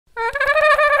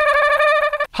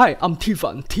Hi, I'm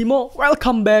Tivantimo.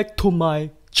 Welcome back to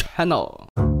my channel.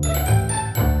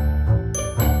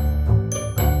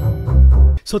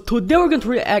 So today we're going to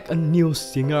react a new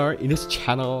singer in this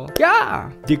channel.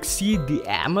 Yeah, Dixie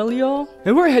D'Amelio.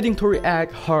 And we're heading to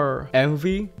react her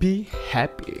MV, Be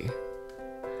Happy.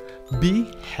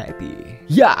 Be Happy.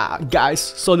 Yeah, guys,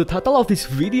 so the title of this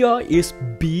video is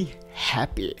Be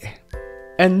Happy.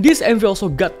 And this MV also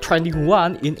got trending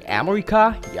 1 in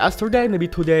America yesterday, maybe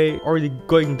today, already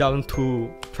going down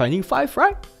to trending 5,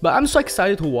 right? But I'm so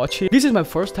excited to watch it. This is my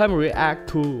first time react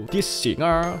to this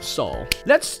singer, so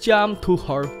let's jump to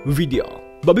her video.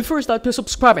 But before we start, please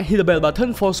subscribe and hit the bell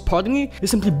button for supporting me. It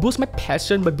simply boosts my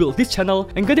passion by building this channel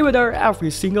and getting better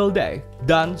every single day.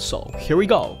 Done, so here we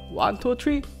go. 1, 2,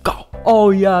 3, go!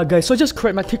 Oh yeah guys, so just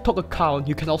create my TikTok account.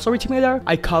 You can also reach me there.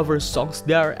 I cover songs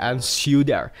there and see you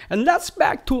there. And let's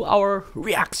back to our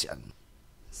reaction.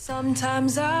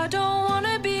 Sometimes I don't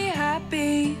wanna be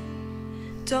happy.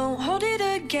 Don't hold it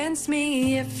against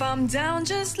me. If I'm down,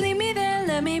 just leave me there,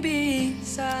 let me be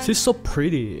sad. She's so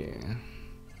pretty.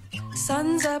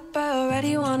 Sun's up, I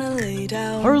already wanna lay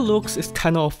down. Her looks is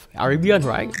kind of Arabian,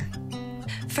 right?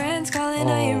 Friends calling,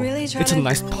 I ain't really trying. It's a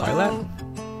nice toilet.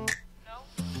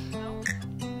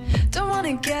 Don't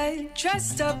wanna get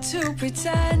dressed up to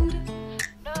pretend.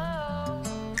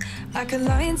 I could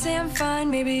lie and say I'm fine,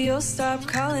 maybe you'll stop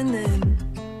calling then.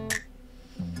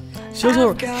 She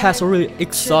also has a really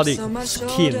exotic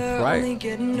skin, right? Only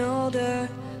getting older,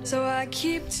 so I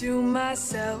keep to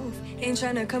myself. Ain't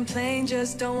trying to complain,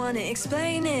 just don't wanna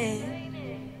explain it.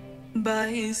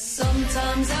 But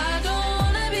sometimes I don't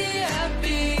wanna be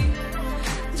happy.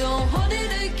 Don't hold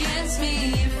it against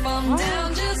me. If I'm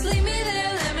down, just leave me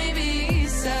there, let me be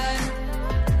sad.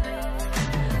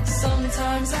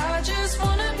 Sometimes I just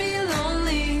wanna be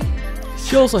lonely.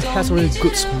 She also has a really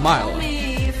good smile.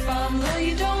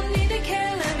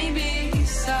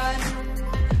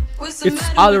 It's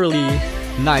utterly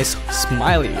nice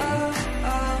smiling.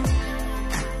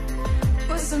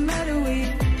 What's the matter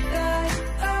with that?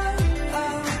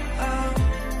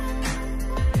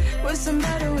 What's the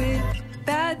matter with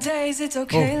bad days? It's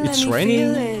okay, oh, let it's me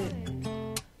raining. feel it.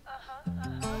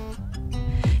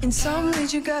 In some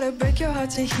ways you gotta break your heart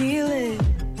to heal it.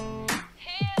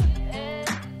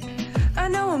 I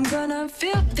know I'm gonna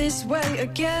feel this way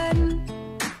again.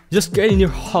 Just get in your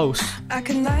house. I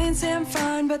can lie and say I'm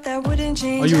fine, but that wouldn't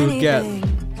change or you will anything.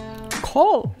 get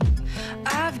cold.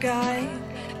 I've got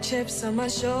chips on my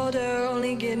shoulder,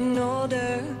 only getting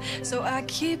older, so I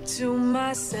keep to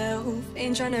myself.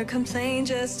 Ain't trying to complain,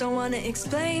 just don't wanna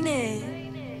explain it.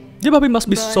 Yeah, Bobby must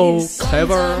be so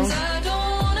clever.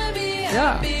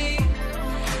 Yeah.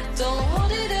 Don't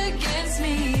hold it against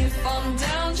me. If I'm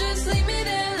down, just leave me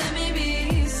there, let me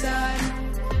be sad.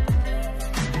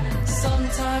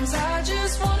 Sometimes I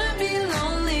just wanna be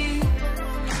lonely.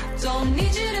 Don't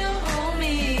need you to hold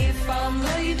me. If I'm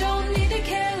low, you don't need to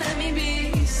care, let me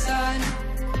be sad.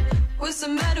 What's the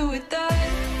matter with that?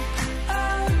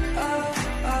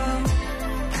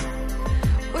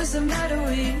 What's the matter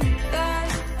with that?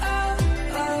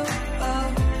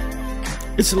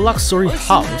 It's a luxury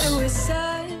house. What's the matter with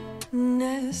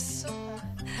sadness?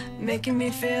 Making me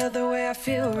feel the way I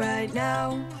feel right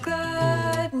now.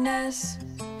 Gladness.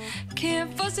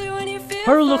 Can't force it when you feel.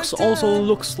 Her looks also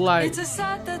looks like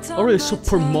a really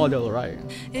supermodel, right?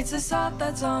 It's a thought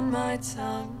that's on my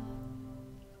tongue.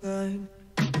 But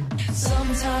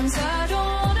sometimes I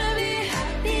don't wanna be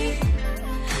happy.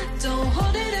 Don't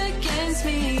hold it against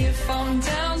me. If I'm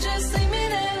down, just leave me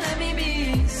there, let me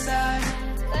be sad.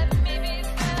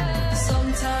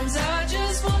 Sometimes I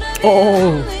just wanna be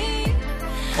lonely.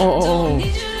 Don't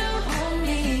need you to hold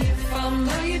me. If I'm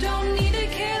low, you don't need to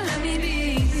care, let me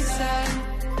be sad.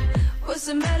 What's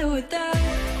the matter with that?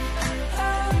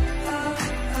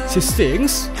 She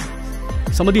sings.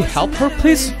 Somebody help her,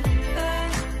 please.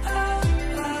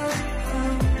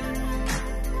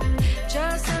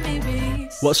 Just let me be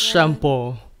sad. What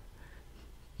shampoo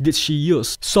did she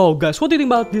use? So guys, what do you think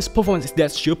about this performance? Is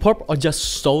that superb or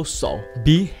just so-so?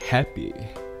 Be happy.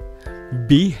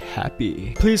 Be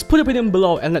happy. Please put your opinion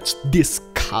below and let's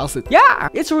discuss it. Yeah,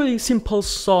 it's a really simple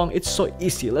song. It's so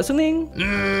easy listening.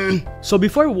 So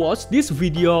before I watch this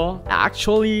video,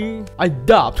 actually I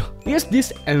dubbed, is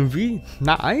this MV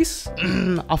nice?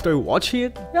 After I watch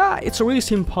it, yeah, it's really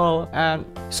simple and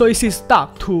so easy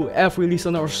stuck to every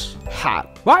listener's heart,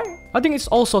 right? I think it's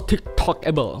also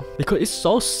TikTokable because it's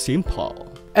so simple.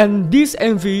 And this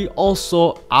MV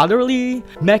also utterly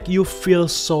make you feel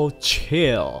so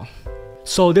chill.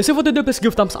 So that's it for today. Please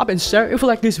give thumbs up and share if you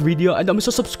like this video, and don't miss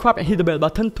to subscribe and hit the bell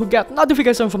button to get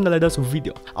notification from the latest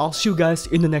video. I'll see you guys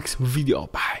in the next video.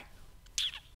 Bye.